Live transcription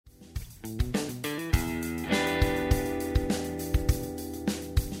Welcome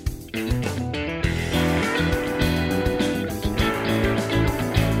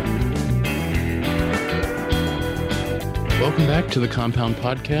back to the Compound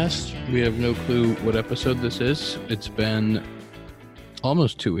Podcast. We have no clue what episode this is. It's been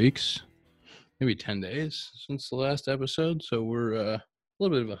almost 2 weeks, maybe 10 days since the last episode, so we're a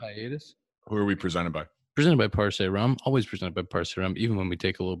little bit of a hiatus. Who are we presented by? Presented by Parse Rum, always presented by Parse Rum, even when we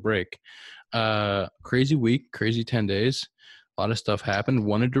take a little break. Crazy week, crazy 10 days. A lot of stuff happened,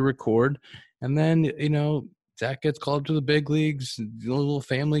 wanted to record, and then, Zack gets called up to the big leagues, a little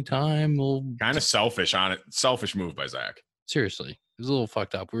family time. Kind of selfish on it. Selfish move by Zack. Seriously, it was a little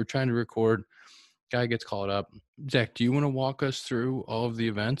fucked up. We were trying to record. Guy gets called up. Zack, do you want to walk us through all of the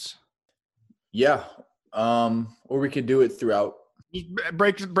events? Yeah. Or we could do it throughout.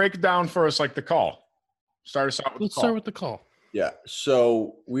 Break it down for us like the call. Start us out with Let's the call. start with the call. Yeah.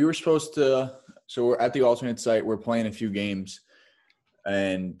 So we were supposed to – so we're at the alternate site. We're playing a few games.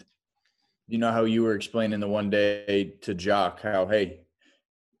 And you know how you were explaining the one day to Jock how, hey,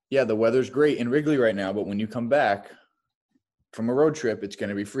 yeah, the weather's great in Wrigley right now, but when you come back from a road trip, it's going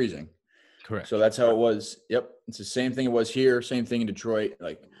to be freezing. Correct. So that's how it was. Yep. It's the same thing it was here, same thing in Detroit.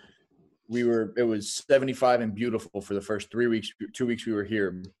 Like it was 75 and beautiful for the first 2 weeks we were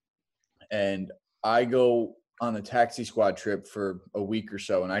here. And I go on a taxi squad trip for a week or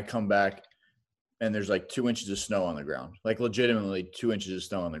so, and I come back and there's like 2 inches of snow on the ground, like legitimately 2 inches of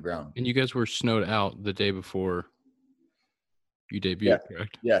snow on the ground. And you guys were snowed out the day before you debuted, Yeah.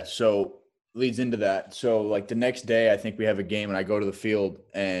 Correct? Yeah. So leads into that. So like the next day, I think we have a game and I go to the field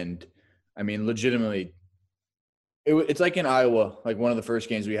and I mean, legitimately it's like in Iowa, like one of the first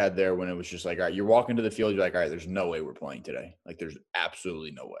games we had there when it was just like, all right, you're walking to the field. You're like, all right, there's no way we're playing today. Like there's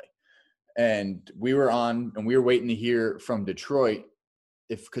absolutely no way. And we were waiting to hear from Detroit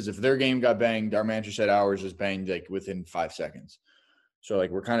because if their game got banged, our manager said ours was banged like within 5 seconds. So like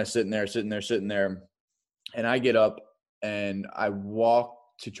we're kind of sitting there. And I get up and I walk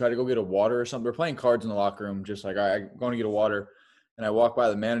to try to go get a water or something. We're playing cards in the locker room, just like, all right, I'm going to get a water. And I walk by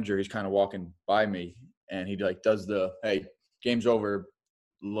the manager. He's kind of walking by me and he like does the, hey, game's over.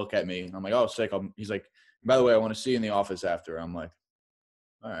 Look at me. And I'm like, oh, sick. He's like, by the way, I want to see you in the office after. I'm like,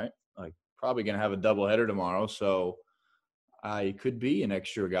 all right, like probably going to have a doubleheader tomorrow. So I could be an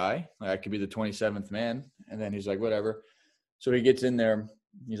extra guy. Like I could be the 27th man. And then he's like, whatever. So he gets in there.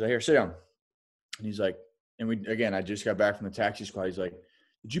 He's like, here, sit down. And he's like, I just got back from the taxi squad. He's like,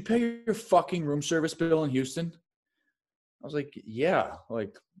 did you pay your fucking room service bill in Houston? I was like, yeah.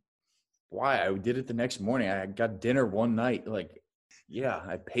 Like, why? I did it the next morning. I got dinner one night. Like, yeah,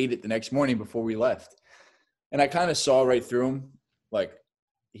 I paid it the next morning before we left. And I kind of saw right through him. Like,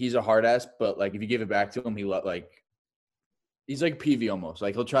 he's a hard ass, but like if you give it back to him, he's like PV almost.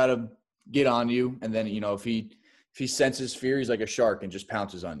 Like he'll try to get on you, and then if he senses fear, he's like a shark and just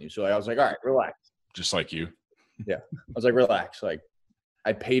pounces on you. So I was like, all right, relax. Just like you. Yeah. I was like, relax. Like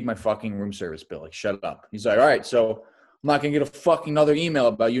I paid my fucking room service bill. Like shut up. He's like, all right, so I'm not gonna get a fucking another email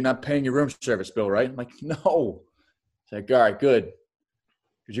about you not paying your room service bill, right? I'm like, no. It's like, all right, good.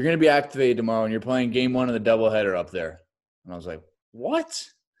 Because you're gonna be activated tomorrow and you're playing game one of the doubleheader up there. And I was like, what?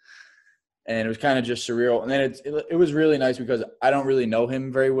 And it was kind of just surreal. And then it was really nice because I don't really know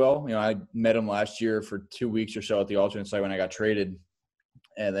him very well. I met him last year for 2 weeks or so at the alternate site when I got traded.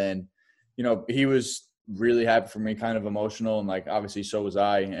 And then, he was really happy for me, kind of emotional. And like, obviously so was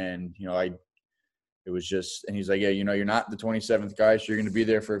I. And, it was just, and he's like, yeah, you're not the 27th guy. So you're going to be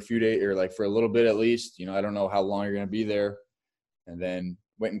there for a few days or like for a little bit at least. I don't know how long you're going to be there. And then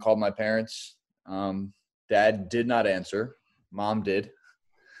went and called my parents. Dad did not answer. Mom did.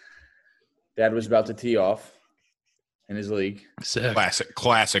 Dad was about to tee off in his league. Sick.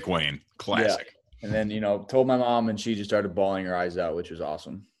 Classic Wayne. Classic. Yeah. And then, told my mom and she just started bawling her eyes out, which was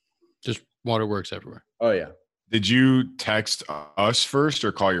awesome. Just waterworks everywhere. Oh, yeah. Did you text us first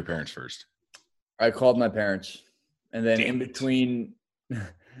or call your parents first? I called my parents. And then in between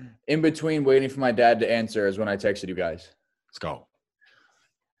waiting for my dad to answer is when I texted you guys. Let's go.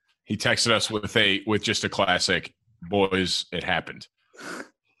 He texted us with just a classic, boys, it happened.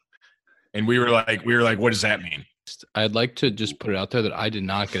 And we were like, what does that mean? I'd like to just put it out there that I did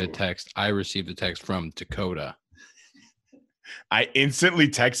not get a text. I received a text from Dakota. I instantly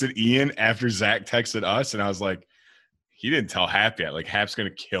texted Ian after Zach texted us, and I was like, he didn't tell Hap yet. Like, Hap's going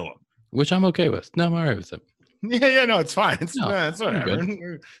to kill him. Which I'm okay with. No, I'm all right with it. Yeah, no, it's fine. It's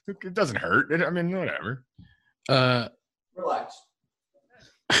whatever. It doesn't hurt. Whatever. Relax.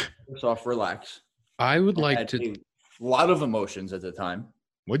 First off, relax. I would like to. A lot of emotions at the time.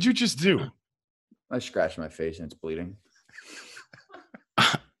 What'd you just do? I scratched my face and it's bleeding.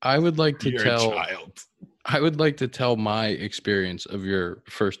 I would like to You're tell. a child. I would like to tell my experience of your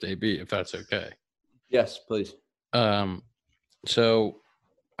first AB, if that's okay. Yes, please. So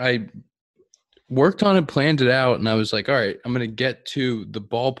I worked on it, planned it out, and I was like, all right, I'm going to get to the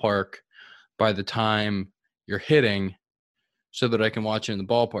ballpark by the time you're hitting so that I can watch it in the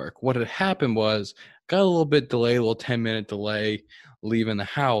ballpark. What had happened was got a little bit delay, a little 10-minute delay leaving the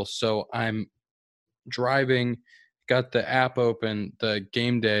house. So I'm driving, got the app open, the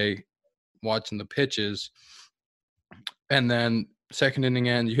game day, watching the pitches. And then second inning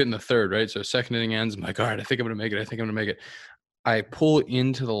ends, you hit in the third, right? So second inning ends, I'm like, all right, I think I'm going to make it. I think I'm going to make it. I pull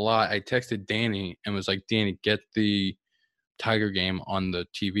into the lot. I texted Danny and was like, Danny, get the Tiger game on the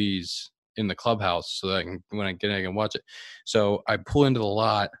TVs in the clubhouse so that I can, when I get in, I can watch it. So I pull into the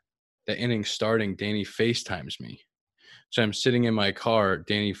lot. The inning starting, Danny FaceTimes me. So I'm sitting in my car.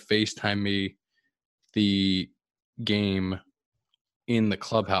 Danny FaceTimed me the game in the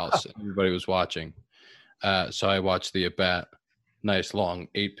clubhouse. Everybody was watching. So I watched the at-bat. Nice long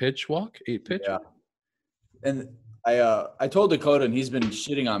 8-pitch walk. Yeah. And I told Dakota, and he's been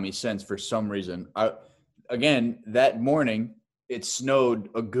shitting on me since for some reason. Again, that morning, it snowed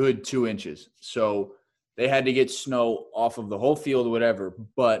a good 2 inches. So they had to get snow off of the whole field or whatever.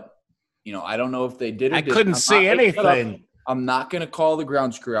 But, I don't know if they did it. I couldn't see anything. I'm not going to call the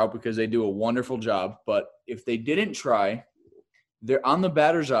ground crew out because they do a wonderful job. But if they didn't try, they're on the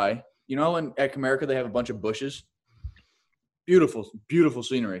batter's eye. At Comerica, they have a bunch of bushes. Beautiful, beautiful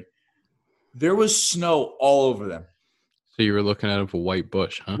scenery. There was snow all over them. So you were looking out of a white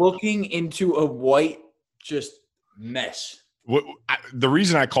bush, huh? Looking into a white just mess. The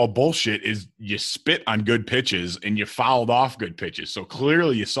reason I call bullshit is you spit on good pitches and you fouled off good pitches. So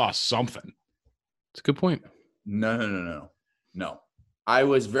clearly you saw something. It's a good point. No. I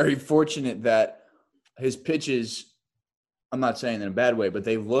was very fortunate that his pitches, I'm not saying in a bad way, but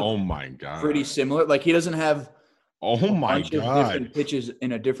they look pretty similar. Like he doesn't have bunch of different pitches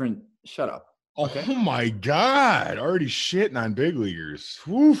in a different – shut up. Okay. Oh, my God. Already shitting on big leaguers.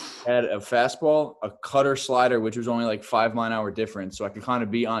 Oof. Had a fastball, a cutter slider, which was only like 5-mile-an-hour difference. So I could kind of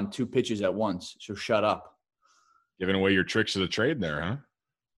be on 2 pitches at once. So shut up. Giving away your tricks of the trade there, huh?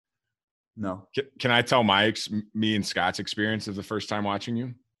 No. Can I tell me and Scott's experience of the first time watching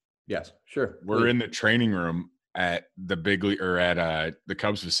you? Yes, sure. We're in the training room at the big league or at the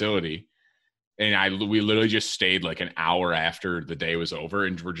Cubs facility. And we literally just stayed like an hour after the day was over,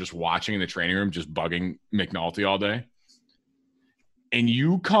 and we're just watching in the training room, just bugging McNulty all day. And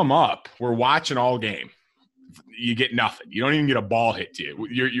you come up, we're watching all game. You get nothing. You don't even get a ball hit to you.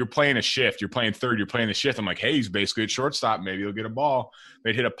 You're playing a shift. You're playing third. You're playing the shift. I'm like, hey, he's basically at shortstop. Maybe he'll get a ball.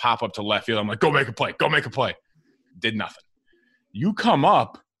 They'd hit a pop up to left field. I'm like, go make a play. Go make a play. Did nothing. You come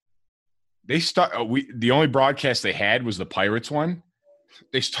up. They start. The only broadcast they had was the Pirates one.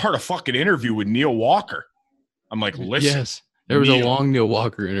 They start a fucking interview with Neil Walker. I'm like, listen. Yes, there was a long Neil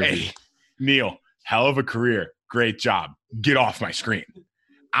Walker interview. Hey, Neil, hell of a career. Great job. Get off my screen.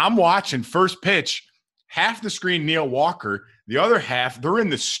 I'm watching first pitch. Half the screen, Neil Walker. The other half, they're in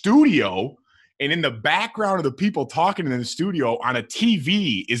the studio. And in the background of the people talking in the studio on a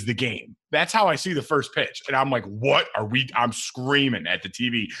TV is the game. That's how I see the first pitch. And I'm like, what are we? I'm screaming at the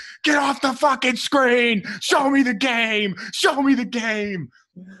TV. Get off the fucking screen. Show me the game. Show me the game.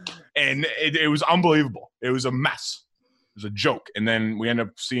 And it was unbelievable. It was a mess. It was a joke. And then we ended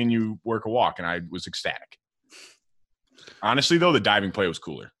up seeing you work a walk, and I was ecstatic. Honestly, though, the diving play was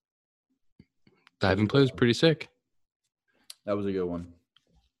cooler. Diving play was pretty sick. That was a good one.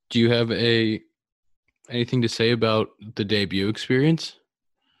 Do you have anything to say about the debut experience?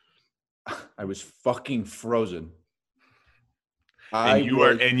 I was fucking frozen. And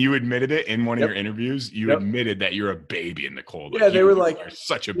you admitted it in one of your interviews. You admitted that you're a baby in the cold. Yeah, they were like,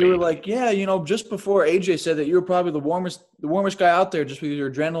 such a baby. They were like, yeah, just before AJ said that you were probably the warmest guy out there just with your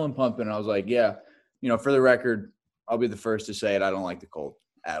adrenaline pumping. And I was like, yeah, for the record, I'll be the first to say it. I don't like the cold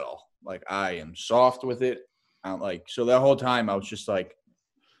at all. Like, I am soft with it. So that whole time I was just like,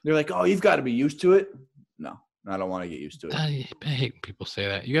 they're like, oh, you've got to be used to it. No, I don't want to get used to it. I hate when people say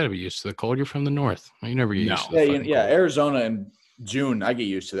that. You got to be used to the cold. You're from the north. You never get used to the cold. Arizona in June, I get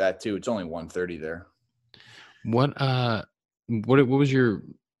used to that too. It's only 130 there. What was your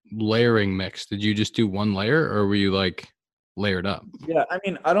layering mix? Did you just do one layer, or were you like layered up? Yeah, I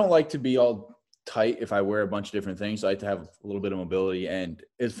mean, I don't like to be all tight if I wear a bunch of different things. I like to have a little bit of mobility. And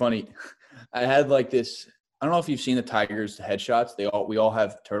it's funny, I had like this. I don't know if you've seen the Tigers headshots. We all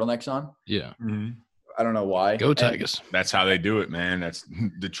have turtlenecks on. Yeah. Mm-hmm. I don't know why. Go Tigers. That's how they do it, man. That's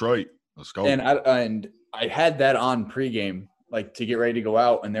Detroit. Let's go. And I had that on pregame, like to get ready to go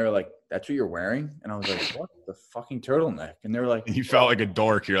out. And they were like, that's what you're wearing? And I was like, what the fucking turtleneck? And they were like, And you felt like a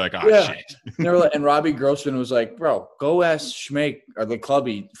dork. You're like, oh, yeah. shit. And they were like, and Robbie Grossman was like, bro, go ask Schmake or the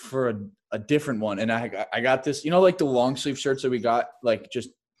clubby for a different one. And I got this, like the long sleeve shirts that we got, like just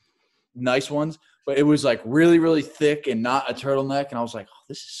nice ones, but it was like really, really thick and not a turtleneck. And I was like, oh,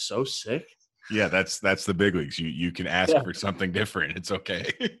 this is so sick. Yeah, that's the big leagues. You can ask for something different. It's okay.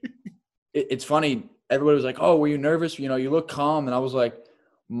 It's funny. Everybody was like, oh, were you nervous? You look calm. And I was like,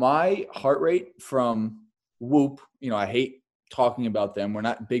 my heart rate from Whoop, I hate talking about them. We're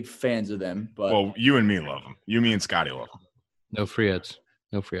not big fans of them. But well, you and me love them. You, me, and Scotty love them. No free ads.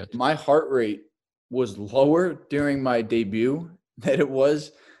 No free ads. My heart rate was lower during my debut than it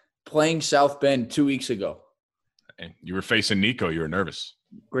was playing South Bend 2 weeks ago. And you were facing Nico. You were nervous.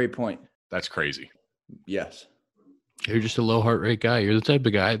 Great point. That's crazy. Yes. You're just a low heart rate guy. You're the type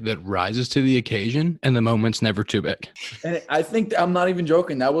of guy that rises to the occasion and the moment's never too big. And I think I'm not even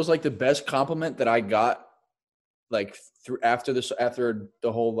joking. That was like the best compliment that I got like after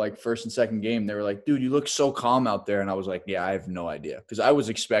the whole like first and second game. They were like, dude, you look so calm out there. And I was like, yeah, I have no idea. Because I was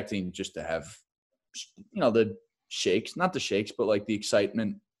expecting just to have, the shakes, not the shakes, but like the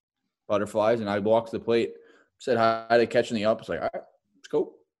excitement butterflies. And I walked to the plate, said hi to catching the up. It's like, all right, let's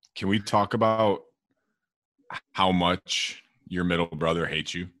go. Can we talk about how much your middle brother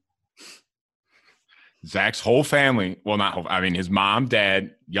hates you? Zach's whole family, well, not whole, I mean, his mom,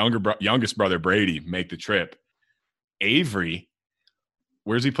 dad, youngest brother Brady make the trip. Avery,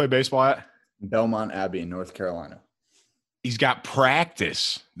 where's he play baseball at? Belmont Abbey in North Carolina. He's got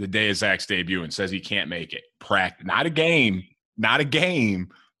practice the day of Zach's debut and says he can't make it. Practice, not a game,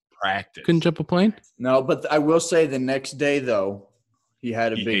 practice. Couldn't jump a plane? No, but I will say the next day, though, he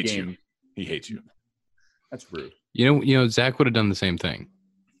had a big game. He hates you. That's rude. You know, Zach would have done the same thing.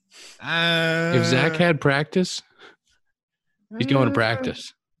 If Zach had practice, he's going to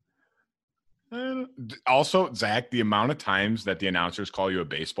practice. Also, Zach, the amount of times that the announcers call you a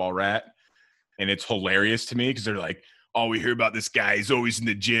baseball rat, and it's hilarious to me because they're like, oh, we hear about this guy. He's always in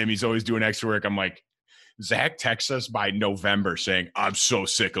the gym. He's always doing extra work. I'm like, Zach texts us by November saying, I'm so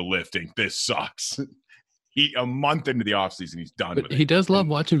sick of lifting. This sucks. A month into the offseason, he's done with it. He does love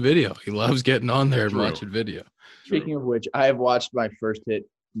watching video. He loves getting on there and watching video. Speaking of which, I have watched my first hit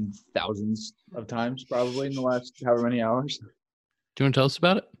thousands of times probably in the last however many hours. Do you want to tell us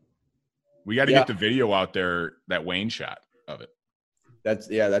about it? We got to get the video out there, that Wayne shot of it. That's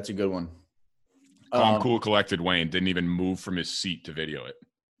a good one. Calm, cool, collected Wayne didn't even move from his seat to video it.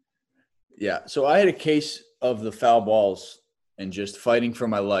 Yeah. So I had a case of the foul balls and just fighting for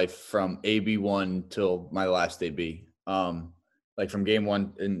my life from AB1 till my last AB, like from game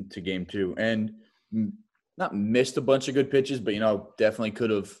 1 into game 2, and not missed a bunch of good pitches, but definitely could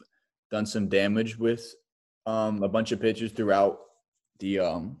have done some damage with a bunch of pitches throughout the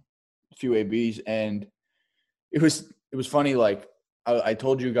few ABs. And it was funny. Like I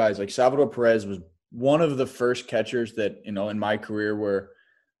told you guys, like Salvador Perez was one of the first catchers that in my career where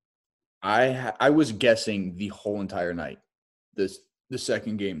I was guessing the whole entire night. The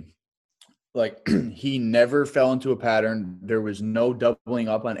second game, like he never fell into a pattern. There was no doubling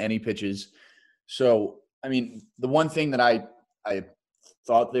up on any pitches. So, I mean, the one thing that I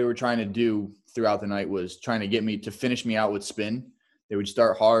thought they were trying to do throughout the night was trying to get me to finish me out with spin. They would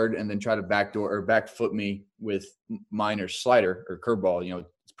start hard and then try to backdoor or back foot me with minor slider or curveball.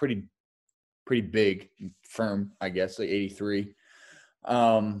 It's pretty big, firm, I guess, like 83.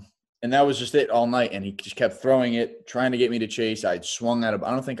 And that was just it all night. And he just kept throwing it, trying to get me to chase. I'd swung at him.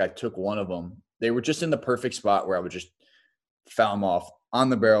 I don't think I took one of them. They were just in the perfect spot where I would just foul them off on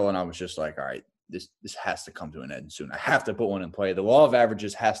the barrel. And I was just like, all right, this has to come to an end soon. I have to put one in play. The law of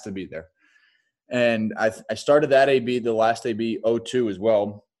averages has to be there. And I started that AB, the last AB, 0-2 as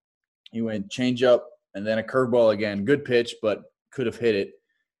well. He went change up and then a curveball again. Good pitch, but could have hit it.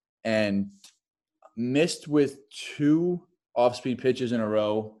 And missed with 2 off-speed pitches in a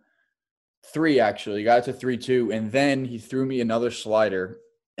row. 3 actually, got it to 3-2, and then he threw me another slider.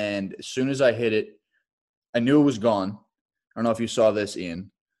 And as soon as I hit it, I knew it was gone. I don't know if you saw this, Ian.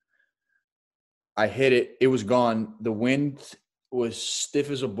 I hit it. It was gone. The wind was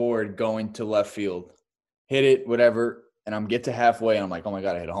stiff as a board going to left field. Hit it, whatever, and I'm get to halfway, and I'm like, oh my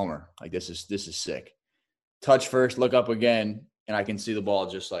God, I hit a homer. Like this is sick. Touch first, look up again, and I can see the ball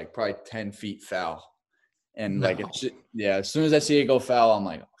just like probably 10 feet foul. And like, as soon as I see it go foul, I'm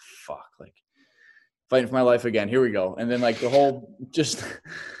like, oh, fuck, like fighting for my life again. Here we go. And then like the whole just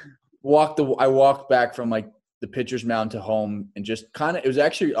I walked back from like the pitcher's mound to home and just kind of, it was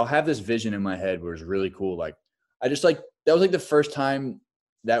actually, I'll have this vision in my head where it's really cool. Like I just like, that was like the first time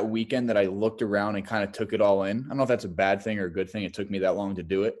that weekend that I looked around and kind of took it all in. I don't know if that's a bad thing or a good thing. It took me that long to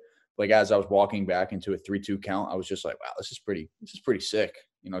do it, like as I was walking back into a 3-2 count, I was just like, wow, this is pretty sick.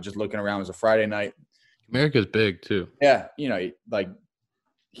 Just looking around, it was a Friday night. America's big too. Yeah, like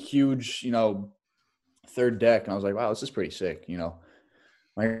huge, third deck. And I was like, wow, this is pretty sick,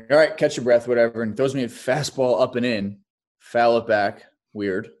 Like, all right, catch your breath, whatever. And throws me a fastball up and in, foul it back,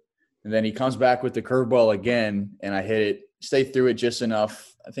 weird. And then he comes back with the curveball again, and I hit it, stay through it just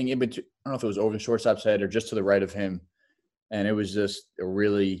enough. I think I don't know if it was over the shortstop's head or just to the right of him. And it was just a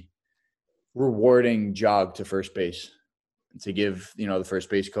really rewarding jog to first base to give, the first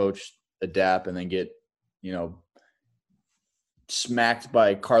base coach a dap and then get, smacked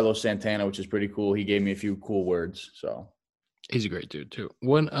by Carlos Santana, which is pretty cool. He gave me a few cool words. So he's a great dude too.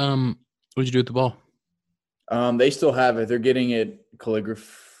 What'd you do with the ball? They still have it. They're getting it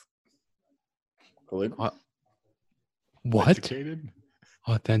What? Authenticated?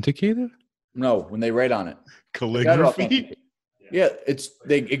 Authenticated? No, when they write on it. Calligraphy? Yeah,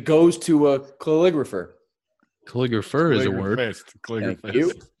 it goes to a calligrapher. Calligrapher is a word. Thank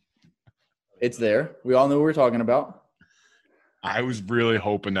you. It's there. We all knew what we were talking about. I was really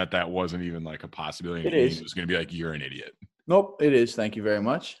hoping that wasn't even like a possibility. It is. It was going to be like, you're an idiot. Nope, it is. Thank you very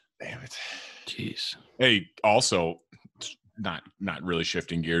much. Damn it. Jeez. Hey, also, not really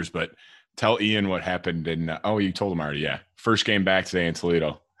shifting gears, but tell Ian what happened in you told him already, yeah. First game back today in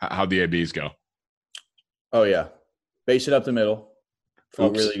Toledo. How'd the ABs go? Oh, yeah. Base it up the middle.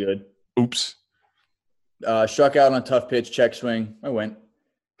 Felt really good. Oops. Struck out on a tough pitch, check swing. I went.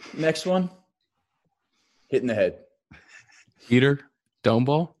 Next one, hit in the head. Heater, dome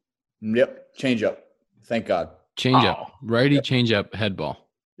ball? Yep. Change up. Thank God. Change up. Righty, yep. Change up, head ball.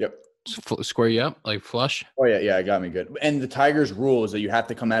 Yep. Square you up, like flush? Oh, yeah. Yeah, it got me good. And the Tigers' rule is that you have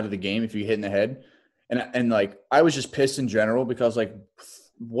to come out of the game if you hit in the head. And like, I was just pissed in general because, like,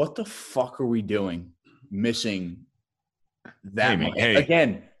 what the fuck are we doing missing that much? Hey,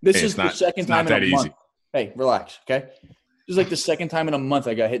 again, this is the second time in a month. Hey, relax, okay? This is like the second time in a month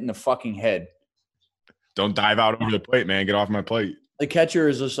I got hit in the fucking head. Don't dive out over the plate, man. Get off my plate. The catcher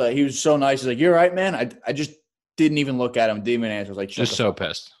is just like, he was so nice. He's like, "You're right, man." I just didn't even look at him. Didn't even answer. I was like, just so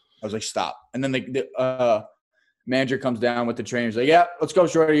pissed. I was like, stop. And then the manager comes down with the trainer. He's like, "Yeah, let's go,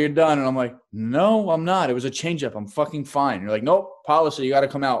 Shorty. You're done." And I'm like, "No, I'm not. It was a changeup. I'm fucking fine." And you're like, "Nope, policy. You got to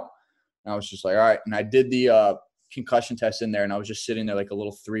come out." And I was just like, "All right." And I did the concussion test in there, and I was just sitting there like a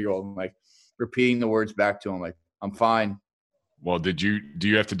little 3-year-old, and like repeating the words back to him, like, "I'm fine." Well, do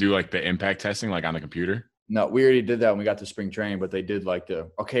you have to do like the impact testing like on the computer? No, we already did that when we got to spring training, but they did like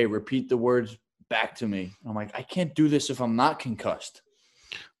repeat the words back to me. I'm like, I can't do this if I'm not concussed.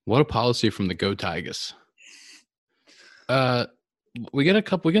 What a policy from the Go Tigers. We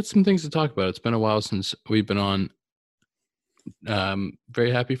got some things to talk about. It's been a while since we've been on.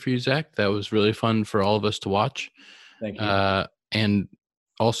 Very happy for you, Zach. That was really fun for all of us to watch. Thank you. And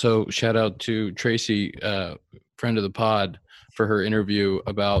also shout out to Tracy, friend of the pod, for her interview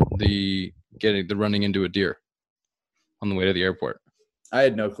about the running into a deer on the way to the airport. I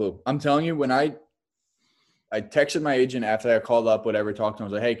had no clue. I'm telling you, when I texted my agent after I called up, whatever, talked to him,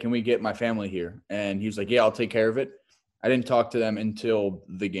 I was like, "Hey, can we get my family here?" And he was like, "Yeah, I'll take care of it." I didn't talk to them until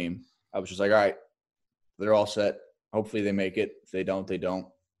the game. I was just like, "All right, they're all set. Hopefully they make it. If they don't, they don't."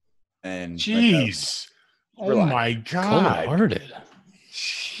 And jeez. Oh my God. Cold-hearted.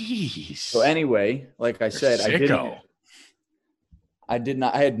 Jeez. So anyway, like I said, I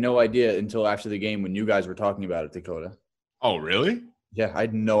had no idea until after the game when you guys were talking about it, Dakota. Oh, really? Yeah, I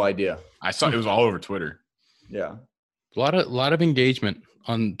had no idea. I saw it was all over Twitter. Yeah. A lot of engagement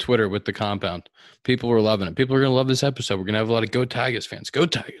on Twitter with the compound. People were loving it. People are going to love this episode. We're going to have a lot of Go Tigers fans. Go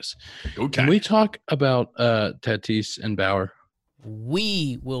Tigers. Go Tigers. Can we talk about Tatis and Bauer?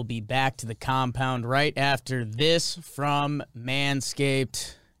 We will be back to the compound right after this from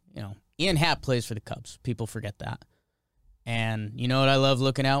Manscaped. Ian Happ plays for the Cubs. People forget that. And you know what I love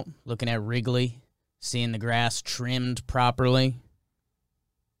looking at? Looking at Wrigley, seeing the grass trimmed properly.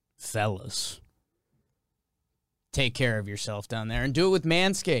 Fellas, take care of yourself down there and do it with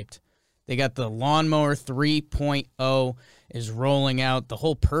Manscaped. They got the Lawnmower 3.0 is rolling out, the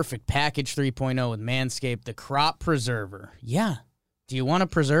whole perfect package 3.0 with Manscaped, the Crop Preserver. Yeah. Do you want to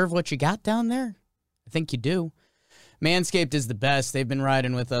preserve what you got down there? I think you do. Manscaped is the best. They've been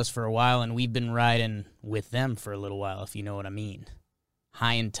riding with us for a while, and we've been riding with them for a little while, if you know what I mean.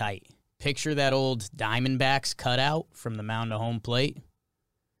 High and tight. Picture that old Diamondbacks cutout from the mound to home plate.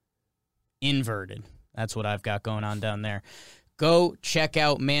 Inverted. That's what I've got going on down there. Go check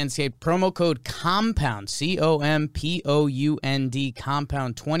out Manscaped. Promo code COMPOUND, COMPOUND,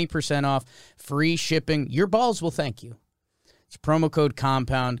 COMPOUND, 20% off, free shipping. Your balls will thank you. It's promo code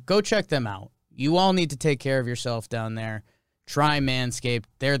COMPOUND. Go check them out. You all need to take care of yourself down there. Try Manscaped.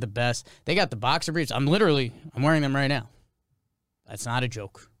 They're the best. They got the boxer briefs. I'm wearing them right now. That's not a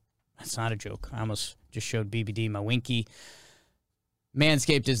joke. That's not a joke. I almost just showed BBD my winky.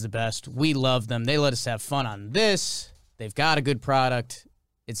 Manscaped is the best. We love them. They let us have fun on this. They've got a good product.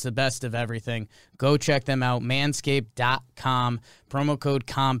 It's the best of everything. Go check them out. Manscaped.com. Promo code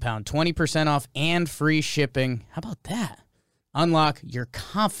COMPOUND. 20% off and free shipping. How about that? Unlock your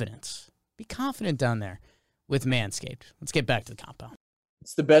confidence. Be confident down there with Manscaped. Let's get back to the compound.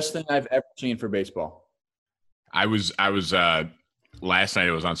 It's the best thing I've ever seen for baseball. I was last night,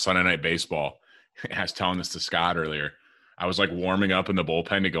 it was on Sunday Night Baseball. I was telling this to Scott earlier. I was like warming up in the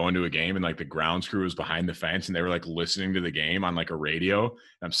bullpen to go into a game, and like the grounds crew was behind the fence and they were like listening to the game on like a radio. And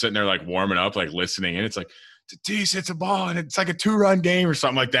I'm sitting there like warming up, like listening, and it's like Tatis hits a ball and it's like a 2-run game or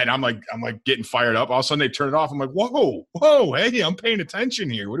something like that. And I'm like getting fired up. All of a sudden they turn it off. I'm like, whoa, hey, I'm paying attention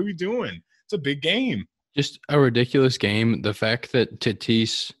here. What are we doing? It's a big game. Just a ridiculous game. The fact that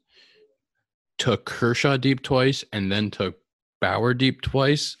Tatis took Kershaw deep twice and then took Bauer deep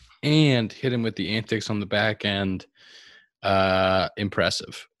twice and hit him with the antics on the back end.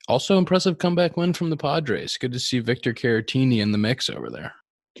 Impressive. Also impressive comeback win from the Padres. Good to see Victor Caratini in the mix over there.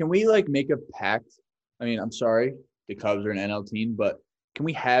 Can we like make a pact? I mean, I'm sorry, the Cubs are an NL team, but can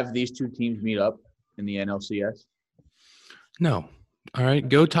we have these two teams meet up in the NLCS? No. All right.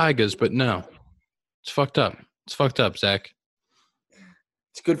 Go Tigers, but no. It's fucked up. It's fucked up, Zach.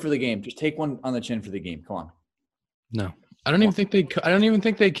 It's good for the game. Just take one on the chin for the game. Come on. No. I don't even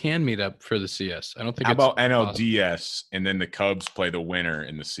think they can meet up for the CS. I don't think. How about NLDS and then the Cubs play the winner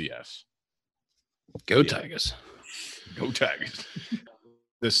in the CS? Go Tigers. Go Tigers.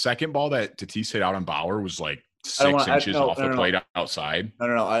 The second ball that Tatis hit out on Bauer was like 6 inches off the plate outside.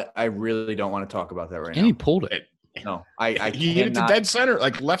 No. I really don't want to talk about that right now. And he pulled it. No, I he hit it to dead center,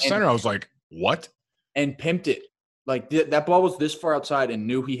 like left center. I was like, what? And pimped it. Like that ball was this far outside and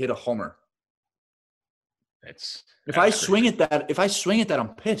knew he hit a homer. If I swing at that, I'm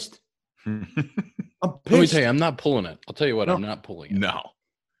pissed. I'm pissed. Let me tell you, I'm not pulling it. I'll tell you what, I'm not pulling it. No.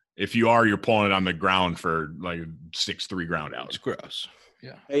 If you are, you're pulling it on the ground for like 6-3 ground out. It's gross.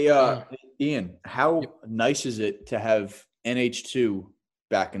 Yeah. Hey, Ian, how nice is it to have NH2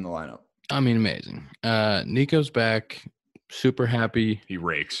 back in the lineup? I mean, amazing. Nico's back. Super happy. He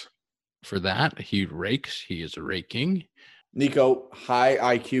rakes. For that, he rakes. He is raking. Nico, high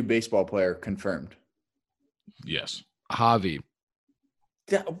IQ baseball player, confirmed. Yes. Javi.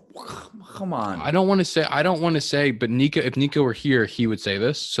 Come on. I don't want to say, but if Nico were here, he would say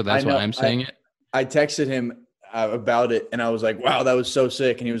this. So that's why I'm saying it. I texted him about it, and I was like, wow, that was so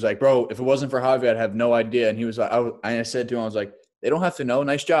sick. And he was like, bro, if it wasn't for Javi, I'd have no idea. And he was like, I said to him, I was like, they don't have to know.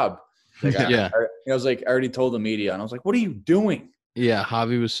 Nice job. Like, yeah. I was like, I already told the media. And I was like, what are you doing? Yeah,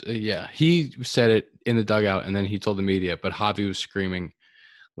 Javi was, he said it in the dugout, and then he told the media, but Javi was screaming,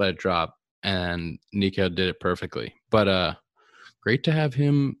 let it drop, and Nico did it perfectly. But great to have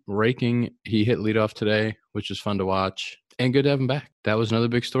him raking. He hit leadoff today, which is fun to watch, and good to have him back. That was another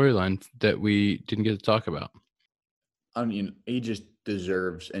big storyline that we didn't get to talk about. I mean, he just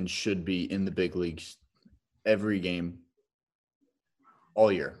deserves and should be in the big leagues every game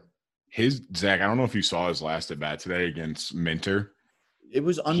all year. Zach, I don't know if you saw his last at bat today against Minter. It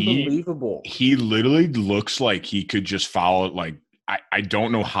was unbelievable. He literally looks like he could just foul it. Like, I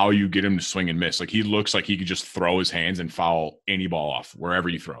don't know how you get him to swing and miss. Like, he looks like he could just throw his hands and foul any ball off wherever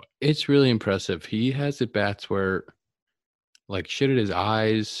you throw it. It's really impressive. He has at bats where, like, shit at his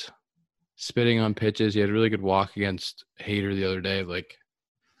eyes, spitting on pitches. He had a really good walk against Hader the other day. Like,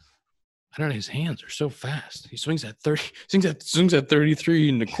 I don't know, his hands are so fast. He swings at 30, swings at 33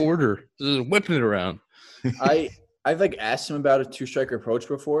 and a quarter, just whipping it around. I've like asked him about a 2-strike approach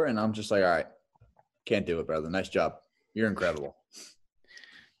before, and I'm just like, all right, can't do it, brother. Nice job. You're incredible.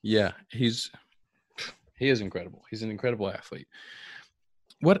 Yeah, he is incredible. He's an incredible athlete.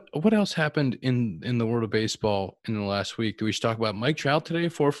 What else happened in the world of baseball in the last week? Do we talk about Mike Trout today?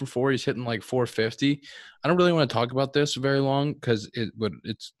 4 for 4. He's hitting like 450. I don't really want to talk about this very long because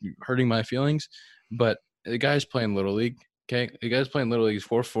it's hurting my feelings. But the guy's playing Little League. Okay, the guy's playing Little League. He's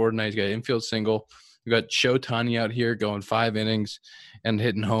 4 for 4 tonight. He's got an infield single. We got Shotani out here going 5 innings and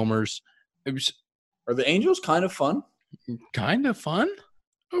hitting homers. Are the Angels kind of fun? Kind of fun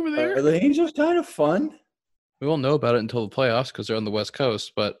over there. Are the Angels kind of fun? We won't know about it until the playoffs because they're on the West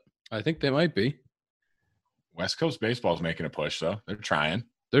Coast, but I think they might be. West Coast baseball is making a push, though. They're trying.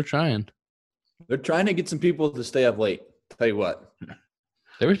 They're trying to get some people to stay up late. Tell you what.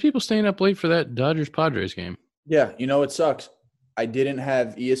 There was people staying up late for that Dodgers-Padres game. Yeah, you know, it sucks. I didn't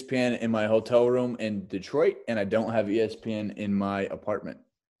have ESPN in my hotel room in Detroit, and I don't have ESPN in my apartment.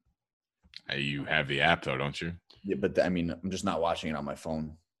 You have the app, though, don't you? Yeah, but I mean, I'm just not watching it on my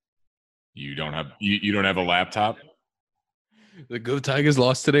phone. You don't have you don't have a laptop? The Go Tigers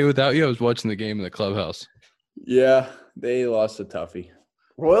lost today without you. I was watching the game in the clubhouse. Yeah, they lost a toughie.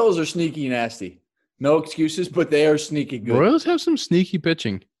 Royals are sneaky nasty. No excuses, but they are sneaky good. Royals have some sneaky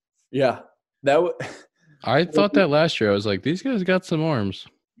pitching. Yeah, that I thought that last year. I was like, these guys got some arms.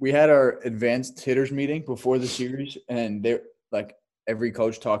 we had our advanced hitters meeting before the series, and they're like every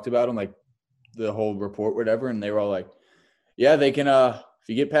coach talked about them, like the whole report, whatever, and they were all like, "Yeah, they can. If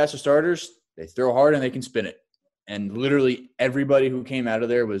you get past the starters, they throw hard and they can spin it." And literally everybody who came out of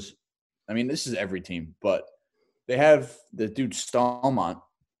there was, I mean, this is every team, but they have the dude Stallmont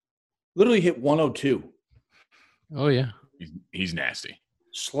literally hit 102. Oh yeah, He's nasty.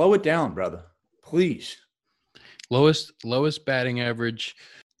 Slow it down, brother, please. Lowest batting average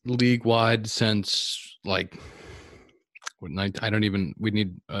league wide since like I don't even. We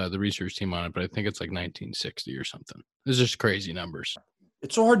need the research team on it, but I think it's like 1960 or something. It's just crazy numbers.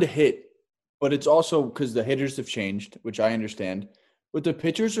 It's so hard to hit, but it's also because the hitters have changed, which I understand. But the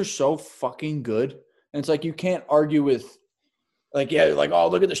pitchers are so fucking good. And it's like you can't argue with, like, yeah, like, oh,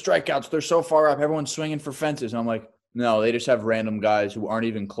 look at the strikeouts. They're so far up. Everyone's swinging for fences. And I'm like, no, they just have random guys who aren't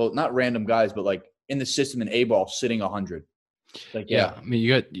even close. Not random guys, but like in the system in A-ball sitting 100. Like, Yeah, I mean,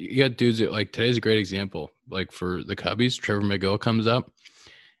 you got dudes that, like, today's a great example. Like for the Cubbies, Trevor McGill comes up.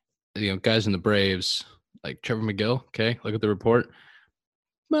 You know, guys in the Braves, like Trevor McGill. Okay, look at the report.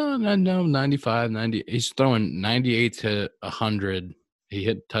 Well, no, 95, 90. He's throwing 98 to 100. He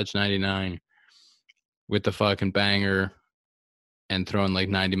hit touch 99 with the fucking banger and throwing like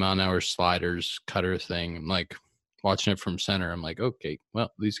 90-mile-an-hour sliders, cutter thing. I'm like watching it from center. I'm like, okay,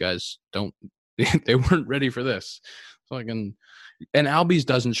 well, these guys don't. They weren't ready for this. So I can. And Albies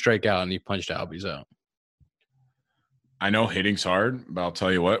doesn't strike out, and he punched Albies out. I know hitting's hard, but I'll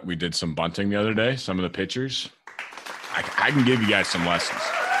tell you what, we did some bunting the other day. Some of the pitchers, I can give you guys some lessons.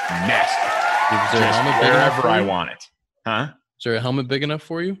 Nasty. Is there a helmet big enough Wherever for I you? want it. Huh? Is there a helmet big enough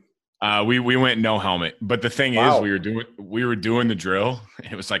for you? We went no helmet, but the thing Wow. is, we were doing the drill.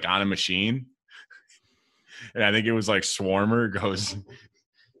 It was like on a machine, and I think it was like Swarmer goes.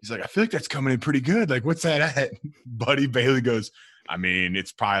 He's like, I feel like that's coming in pretty good. Like, what's that at? Buddy Bailey goes, I mean,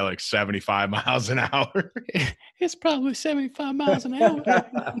 it's probably like 75 miles an hour. It's probably 75 miles an hour.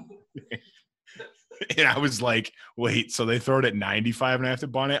 And I was like, wait, so they throw it at 95 and I have to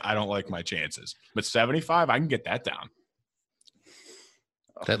bunt it? I don't like my chances. But 75, I can get that down.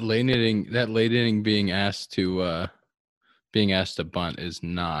 That late inning being asked to bunt is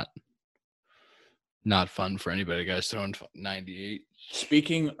not fun for anybody. Guys throwing 98.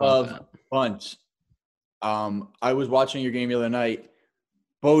 Speaking of bunts, I was watching your game the other night.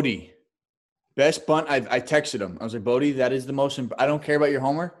 Bodie, best bunt. I texted him. I was like, Bodie, that is the most. I don't care about your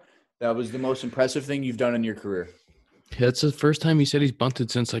homer. That was the most impressive thing you've done in your career. That's the first time he said he's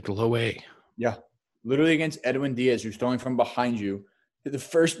bunted since like low A. Yeah, literally against Edwin Diaz, who's throwing from behind you. The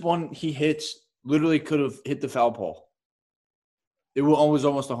first one he hits literally could have hit the foul pole. It was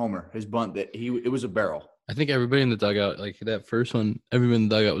almost a homer. His bunt it was a barrel. I think everybody in the dugout, like that first one, everyone in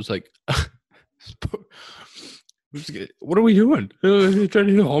the dugout was like, what are we doing? Trying to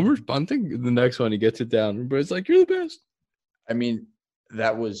hit homers, bunting? The next one, he gets it down. Everybody's like, you're the best. I mean,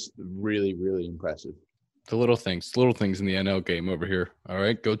 that was really, really impressive. The little things in the NL game over here. All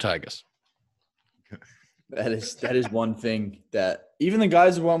right, go Tigers. That is one thing that even the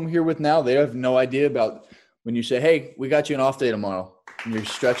guys who I'm here with now, they have no idea about when you say, hey, we got you an off day tomorrow. And you're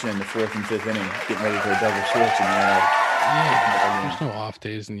stretching in the fourth and fifth inning, getting ready for a double switch. Yeah, there's no off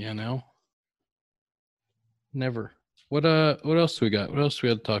days in the NL. Never. What else do we got? What else do we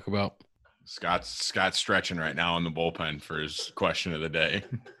have to talk about? Scott's stretching right now in the bullpen for his question of the day.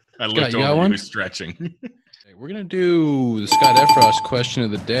 I Scott, looked you got over, one? he was stretching. Okay, we're going to do the Scott Efros question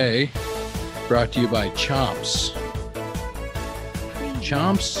of the day, brought to you by Chomps.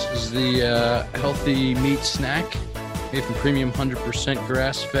 Chomps is the healthy meat snack made from premium 100%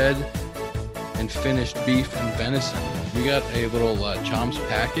 grass-fed and finished beef and venison. We got a little Chomps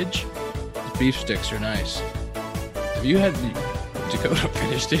package. These beef sticks are nice. Have you had Dakota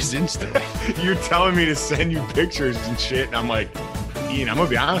finished his instantly? You're telling me to send you pictures and shit, and I'm like, Ian, I'm gonna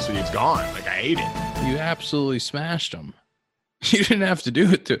be honest with you, it's gone. Like, I ate it. You absolutely smashed them. You didn't have to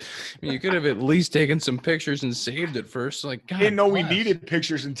do it. I mean, you could have at least taken some pictures and saved it first. Like, God, I didn't know we bless. needed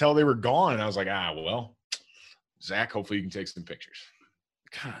pictures until they were gone. And I was like, well, Zach, hopefully you can take some pictures.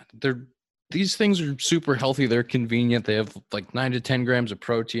 God, these things are super healthy. They're convenient. They have like 9 to 10 grams of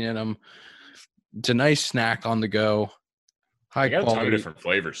protein in them. It's a nice snack on the go. High I got a ton of quality. different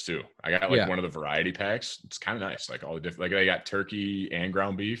flavors too. I got like one of the variety packs. It's kind of nice. Like all the different, like I got turkey and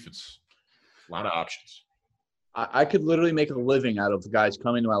ground beef. It's a lot of options. I could literally make a living out of guys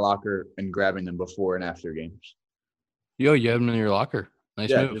coming to my locker and grabbing them before and after games. Yo, you have them in your locker.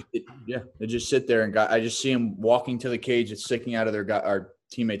 Nice move. They just sit there and I just see them walking to the cage. It's sticking out of our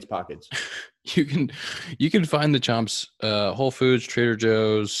teammates' pockets. You can find the Chomps, Whole Foods, Trader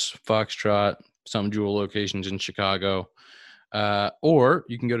Joe's, Foxtrot, some Jewel locations in Chicago. Or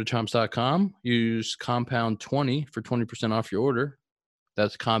you can go to chomps.com, use compound 20 for 20% off your order.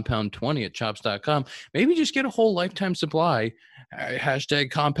 That's compound 20 at chops.com. Maybe just get a whole lifetime supply,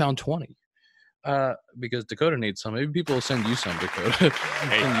 hashtag compound 20. Because Dakota needs some. Maybe people will send you some, Dakota.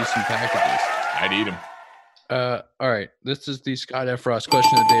 Send you some packages. I'd eat them. All right. This is the Scott F. Ross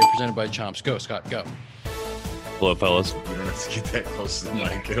question of the day presented by Chomps. Go, Scott, go. Hello, fellas. You don't have to get that close to the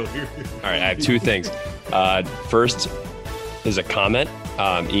mic. All right, I have two things. First is a comment,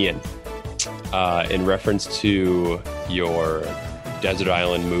 Ian, in reference to your Desert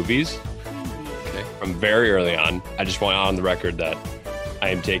Island movies. Okay. From very early on, I just want on the record that I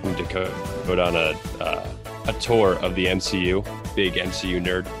am taking Dakota on a tour of the MCU. Big MCU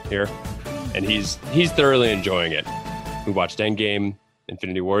nerd here, and he's thoroughly enjoying it. We watched Endgame,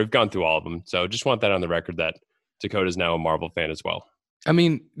 Infinity War. We've gone through all of them, so just want that on the record that Dakota's now a Marvel fan as well. I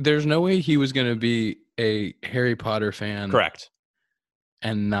mean, there's no way he was going to be a Harry Potter fan. Correct.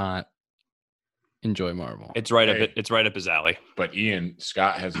 And not enjoy Marvel. It's right up his alley. But Ian,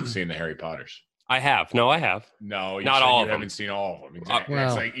 Scott hasn't seen the Harry Potters. I have. No, I have. No, you not all you of them. haven't seen all of them. Exactly. Well,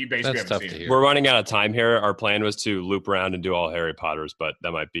 it's like you basically that's haven't tough to seen hear. We're running out of time here. Our plan was to loop around and do all Harry Potters, but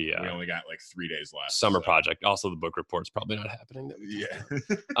that might be We only got like 3 days left. summer project. Also, the book report's probably not happening. Yeah.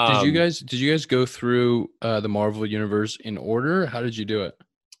 Did you guys go through the Marvel universe in order? How did you do it?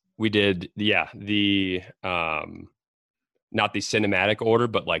 We did, the not the cinematic order,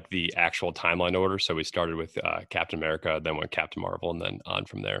 but like the actual timeline order. So we started with Captain America, then went Captain Marvel, and then on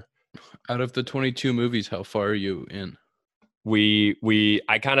from there. Out of the 22 movies, how far are you in?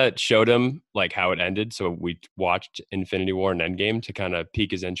 I kind of showed him like how it ended. So we watched Infinity War and Endgame to kind of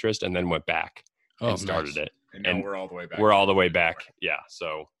pique his interest, and then went back and started it. And now we're all the way back. We're all the way back. Yeah.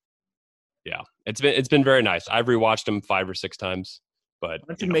 So yeah, it's been very nice. I've rewatched them 5 or 6 times, but Why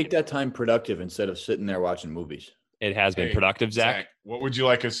don't you make that time productive instead of sitting there watching movies? it has been productive, Zach. What would you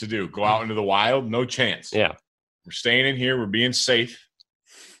like us to do? Go out into the wild? No chance. Yeah. We're staying in here. We're being safe.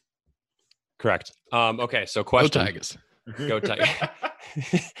 Correct. Okay. So question. Go Tigers. Go Tigers.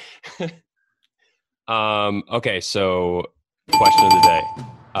 Okay. So question of the day.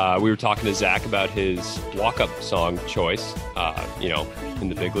 We were talking to Zack about his walk-up song choice, in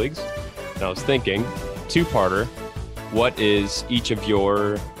the big leagues. And I was thinking, 2-parter, what is each of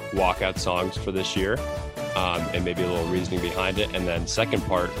your walkout songs for this year? And maybe a little reasoning behind it. And then second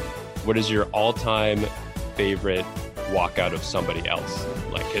part, what is your all-time favorite walkout of somebody else?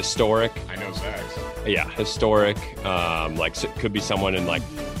 Like historic? I know Zack's. Yeah, historic. It could be someone in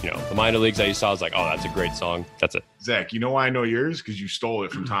the minor leagues that you saw. I was like, oh, that's a great song. That's it. Zack, you know why I know yours? Because you stole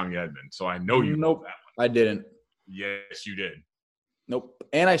it from Tommy Edmond. So I know you know that one. I didn't. Yes, you did. Nope.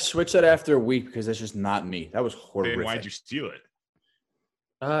 And I switched that after a week because that's just not me. That was horrific. Then why'd you steal it?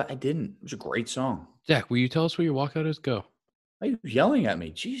 I didn't. It was a great song. Zach, will you tell us where your walkout is? Go. Why are you yelling at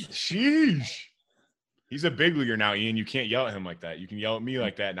me? Jesus. Sheesh. He's a big leaguer now, Ian. You can't yell at him like that. You can yell at me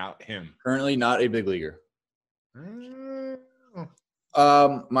like that, not him. Currently not a big leaguer. My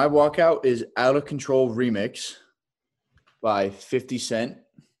walkout is Out of Control Remix by 50 Cent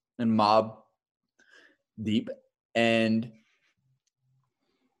and Mob Deep. And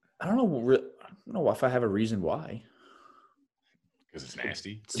I don't know if I have a reason why. Because it's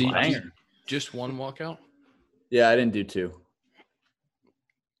nasty. Just one walkout? Yeah, I didn't do 2.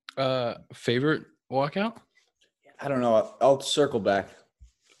 Favorite walkout? I don't know. I'll circle back.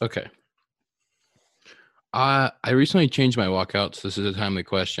 Okay. I recently changed my walkouts. This is a timely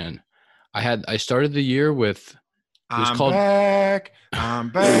question. I started the year with I'm back.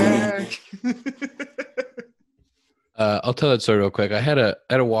 I'll tell that story real quick. I had a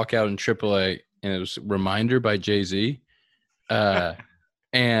walkout in AAA, and it was Reminder by Jay-Z.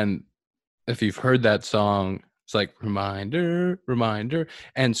 And if you've heard that song, it's like reminder.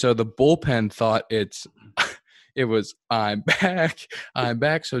 And so the bullpen thought it was I'm back.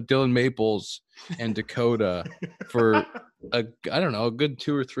 So Dylan Maples and Dakota for a good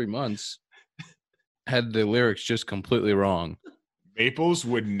 2 or 3 months had the lyrics just completely wrong. Maples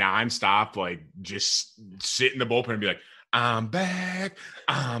would nonstop just sit in the bullpen and be like, I'm back.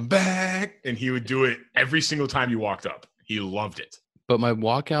 And he would do it every single time you walked up. He loved it. But my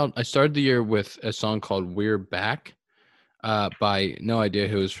walkout, I started the year with a song called We're Back by no idea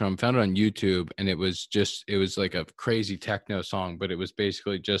who it was from. Found it on YouTube, and it was like a crazy techno song, but it was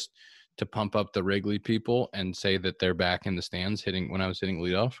basically just to pump up the Wrigley people and say that they're back in the stands when I was hitting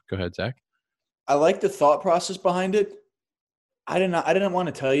leadoff. Go ahead, Zach. I like the thought process behind it. I didn't want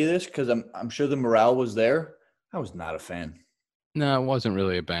to tell you this because I'm sure the morale was there. I was not a fan. No, it wasn't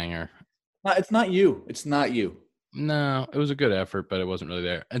really a banger. No, it's not you. It's not you. No, it was a good effort, but it wasn't really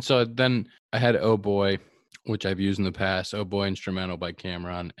there. And so then I had Oh Boy, which I've used in the past, Oh Boy Instrumental by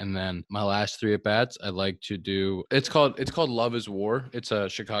Cameron. And then my last 3 at bats, I'd like to do it's called Love is War. It's a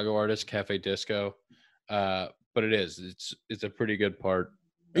Chicago artist, Cafe Disco. But it's a pretty good part.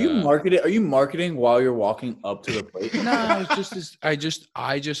 Are you marketing while you're walking up to the plate? No, it's just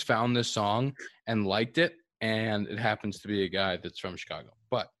I just found this song and liked it, and it happens to be a guy that's from Chicago.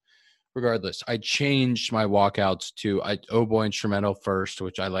 But regardless, I changed my walkouts to Oh Boy Instrumental first,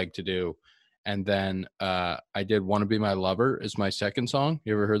 which I like to do. And then I did Wanna Be My Lover is my second song.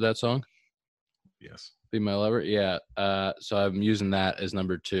 You ever heard that song? Yes. Be My Lover? Yeah. So I'm using that as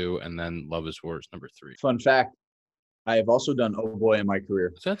number 2, and then Love is War is number 3. Fun fact, I have also done Oh Boy in my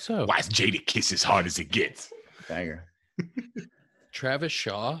career. Is that so? Why is Jada Kiss as hard as it gets? Banger. Travis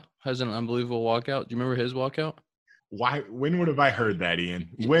Shaw has an unbelievable walkout. Do you remember his walkout? Why? When would have I heard that, Ian?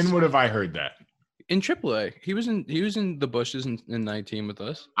 When would have I heard that? In AAA. He was in the bushes in 19 with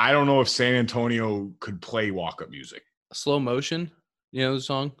us. I don't know if San Antonio could play walk-up music. Slow Motion. You know the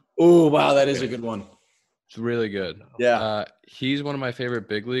song? Oh, wow, that is a good one. It's really good. Yeah. He's one of my favorite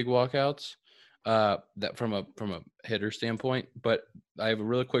big league walkouts. That from a hitter standpoint. But I have a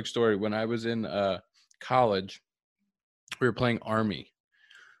really quick story. When I was in college, we were playing Army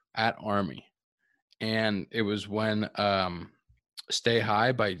at Army, and it was when Stay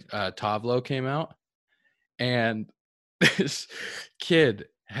High by Tavlo came out, and this kid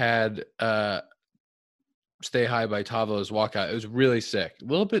had Stay High by Tavlo's walkout. It was really sick. A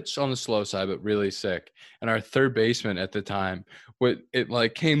little bit on the slow side, but really sick. And our third baseman at the time,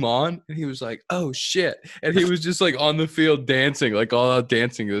 it came on, and he was like, "Oh shit!" And he was just like on the field dancing, like all out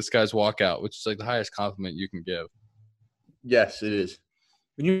dancing to this guy's walkout, which is like the highest compliment you can give. Yes, it is.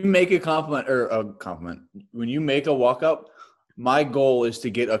 When you make when you make a walkout, my goal is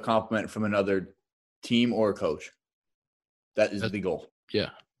to get a compliment from another team or coach. That's the goal. Yeah.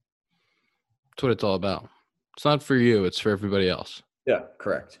 That's what it's all about. It's not for you. It's for everybody else. Yeah,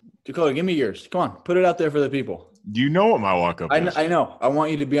 correct. Dakota, give me yours. Come on. Put it out there for the people. Do you know what my walk-up is? I know. I want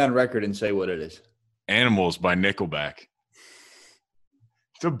you to be on record and say what it is. Animals by Nickelback.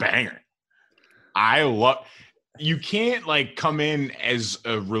 It's a banger. I love – you can't, come in as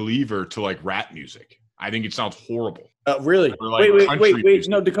a reliever to, rap music. I think it sounds horrible. Really? Or, wait.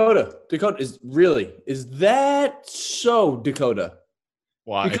 music. No, Dakota. Is that so, Dakota?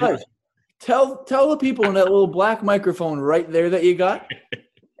 Why? Because tell the people in that little black microphone right there that you got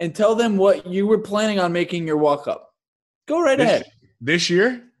and tell them what you were planning on making your walk-up. Go right ahead. This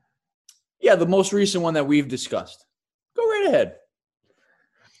year? Yeah, the most recent one that we've discussed. Go right ahead.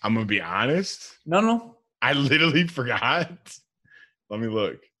 I'm going to be honest. No. I literally forgot. Let me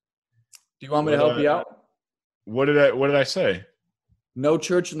look. Do you want me to help you out? What did I say? No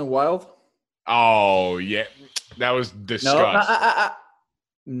Church in the Wild? Oh, yeah. That was discussed.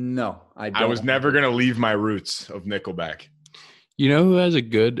 No, I don't. I was never going to leave my roots of Nickelback. You know who has a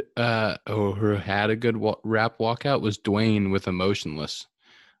good who had a good rap walkout was Dwayne with Emotionless.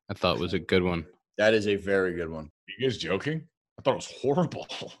 I thought was a good one. That is a very good one. Are you guys joking? I thought it was horrible.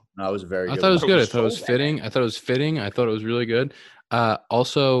 No, it was very good. I thought it was good. I thought it was so fitting. I thought it was really good.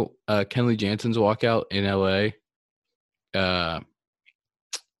 Also, Kenley Jansen's walkout in LA.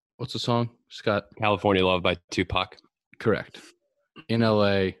 What's the song? Scott? California Love by Tupac. Correct. In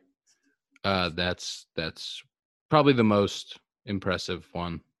LA, that's probably the most impressive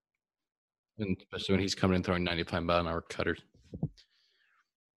one, and especially when he's coming in throwing 95-mile-an-hour cutters.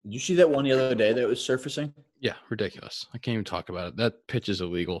 Did you see that one the other day that was surfacing? Yeah, ridiculous. I can't even talk about it. That pitch is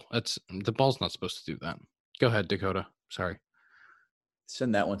illegal. The ball's not supposed to do that. Go ahead, Dakota. Sorry.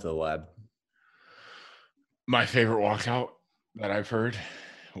 Send that one to the lab. My favorite walkout that I've heard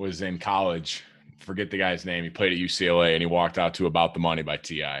was in college. Forget the guy's name. He played at UCLA, and he walked out to About the Money by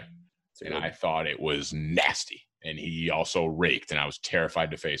T.I. And I thought it was nasty. And he also raked, and I was terrified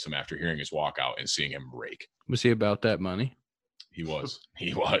to face him after hearing his walkout and seeing him rake. Was he about that money? He was,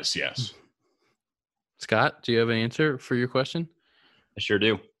 yes. Scott, do you have an answer for your question? I sure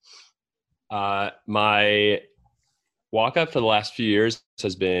do. My walk-up for the last few years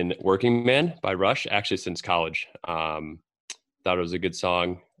has been Working Man by Rush, actually since college. Thought it was a good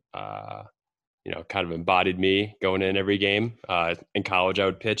song. Kind of embodied me going in every game. In college, I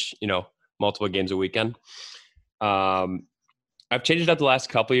would pitch, multiple games a weekend. I've changed it up the last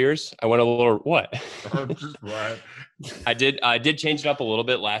couple of years. I went a little what? I'm just glad. I did change it up a little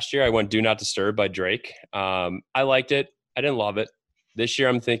bit last year. I went "Do Not Disturb" by Drake. I liked it. I didn't love it. This year,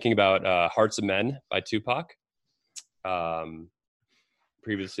 I'm thinking about "Hearts of Men" by Tupac.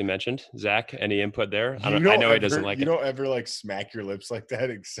 Previously mentioned. Zach, any input there? I know he doesn't like it. You don't ever like smack your lips like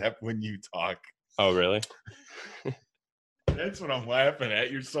that, except when you talk. Oh, really? That's what I'm laughing at.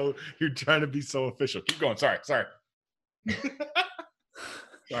 You're trying to be so official. Keep going. Sorry. Sorry.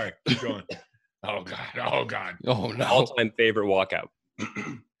 Keep going. Oh God. Oh no. All-time favorite walkout.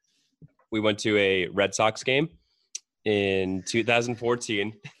 We went to a Red Sox game in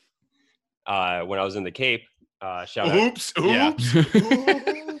 2014 when I was in the Cape. Shout out. Oops. Yeah.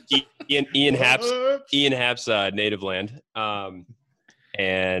 Ian Happ's native land.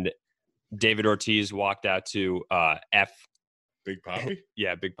 And David Ortiz walked out to F. Big Papi?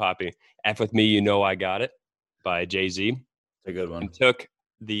 Yeah, Big Papi. F with Me, You Know I Got It by Jay-Z. It's a good one. And took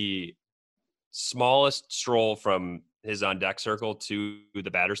the smallest stroll from his on deck circle to the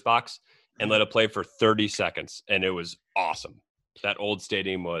batter's box and let it play for 30 seconds. And it was awesome. That old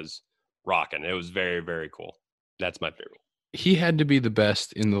stadium was rocking. It was very, very cool. That's my favorite. He had to be the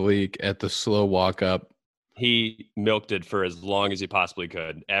best in the league at the slow walk up. He milked it for as long as he possibly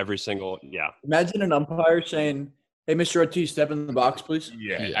could. Every single, yeah. Imagine an umpire saying, "Hey, Mr. Ortiz, step in the box, please."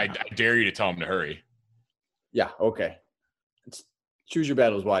 Yeah. I dare you to tell him to hurry. Yeah, okay. Choose your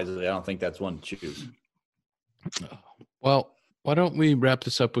battles wisely. I don't think that's one to choose. Well, why don't we wrap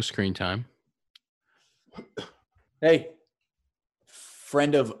this up with screen time? Hey,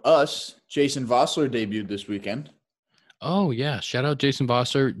 friend of us, Jason Vossler debuted this weekend. Oh, yeah. Shout out Jason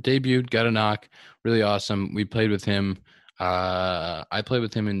Vossler. Debuted, got a knock. Really awesome. We played with him. I played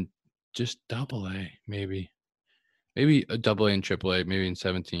with him in just AA, maybe a AA and AAA, maybe in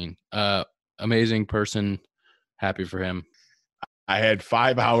 17. Amazing person. Happy for him. I had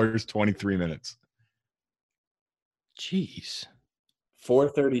 5 hours, 23 minutes. Jeez.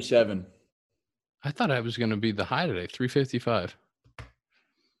 4:37. I thought I was going to be the high today, 3:55.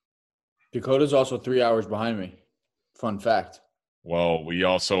 Dakota's also 3 hours behind me. Fun fact. Well, we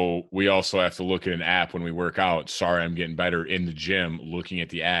also have to look at an app when we work out. Sorry, I'm getting better in the gym, looking at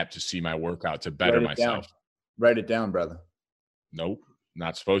the app to see my workout to better myself. Write it down, brother. Nope,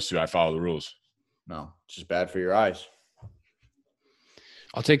 not supposed to. I follow the rules. No, it's just bad for your eyes.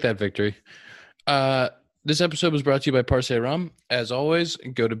 I'll take that victory. This episode was brought to you by Parse Rum. As always,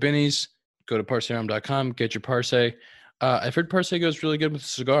 go to Binny's, go to parserum.com, get your Parse. I've heard Parse goes really good with a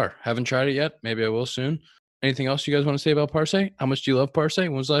cigar. Haven't tried it yet. Maybe I will soon. Anything else you guys want to say about Parse? How much do you love Parse?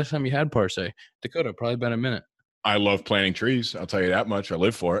 When was the last time you had Parse? Dakota, probably been a minute. I love planting trees. I'll tell you that much. I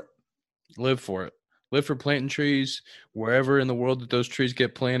live for it. Live for it. Live for planting trees wherever in the world that those trees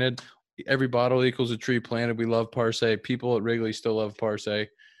get planted. Every bottle equals a tree planted. We love Parse. People at Wrigley still love Parse.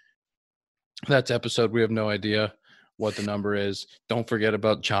 That's episode. We have no idea what the number is. Don't forget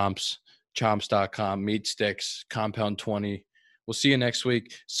about Chomps, chomps.com, meat sticks, compound 20. We'll see you next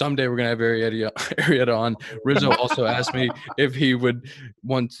week. Someday we're going to have Arietta on. Rizzo also asked me if he would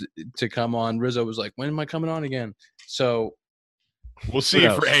want to come on. Rizzo was like, when am I coming on again? So we'll see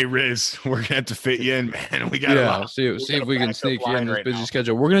if hey Riz, we're going to have to fit you in, man. We got to see if we can sneak you in this busy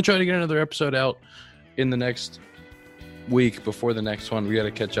schedule. We're going to try to get another episode out in the next week before the next one. We got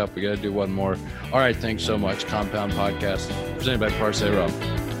to catch up. We got to do one more. All right. Thanks so much. Compound Podcast presented by Parse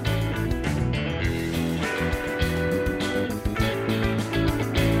Rum.